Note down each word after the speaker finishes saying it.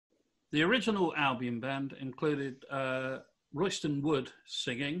The original Albion band included Royston Wood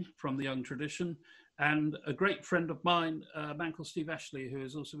singing from the Young Tradition, and a great friend of mine, a man called Steve Ashley, who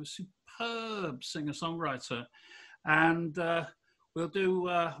is also a superb singer-songwriter. And we'll do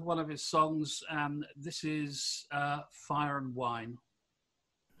one of his songs, and this is Fire and Wine.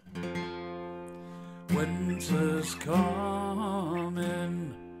 Winter's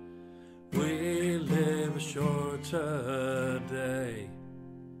coming, we live a shorter day.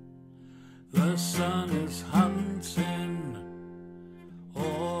 The sun is hunting,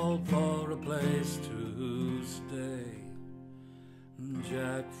 all for a place to stay.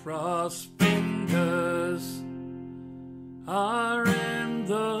 Jack Frost's fingers are in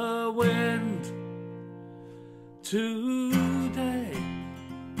the wind today.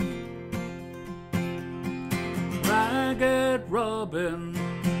 Ragged Robin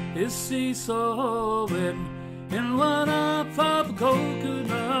is seesawing in one up of a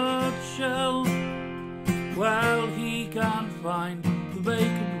coconut shell. Well, he can't find the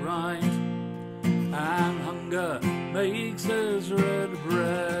bacon rind, and hunger makes his red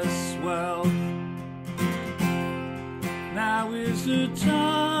breast swell. Now is the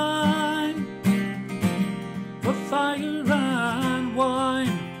time for fire and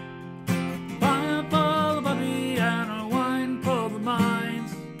wine, fire for the body and wine for the mind.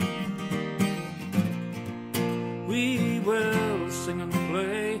 We will sing and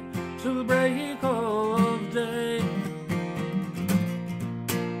play till the break of day,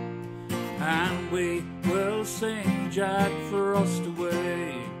 and we will sing Jack Frost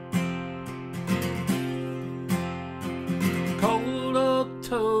away. Cold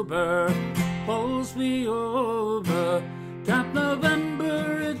October pulls me over, damp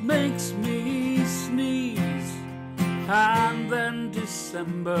November it makes me sneeze, and then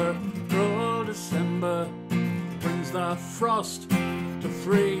December, oh December, brings the frost to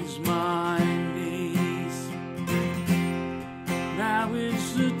freeze my knees. Now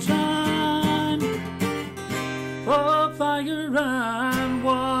is the time for fire and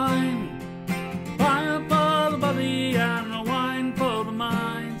wine, fire for the body and wine for the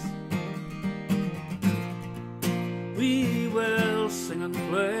mind. We will sing and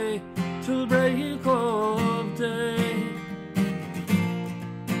play till break of day,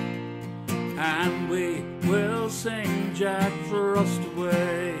 and we will sing Jack Frost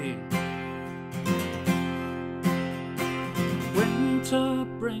away. Winter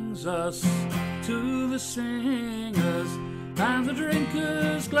brings us to the singers and the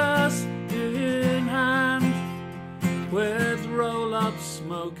drinkers, glass in hand, with roll-up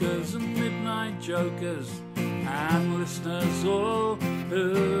smokers and midnight jokers and listeners all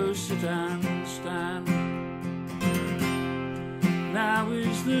who sit and stand. Now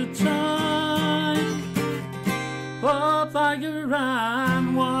is the time for fire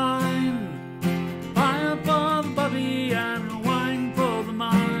and wine, fire for the body and wine for the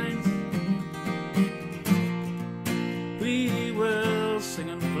mind. We will sing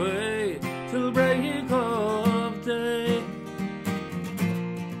and play till break of day,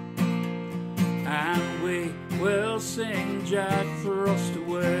 and we will sing Jack Frost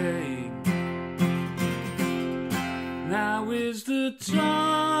away. Now is the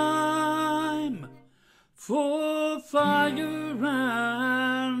time for fire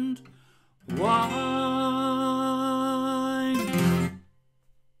and wine.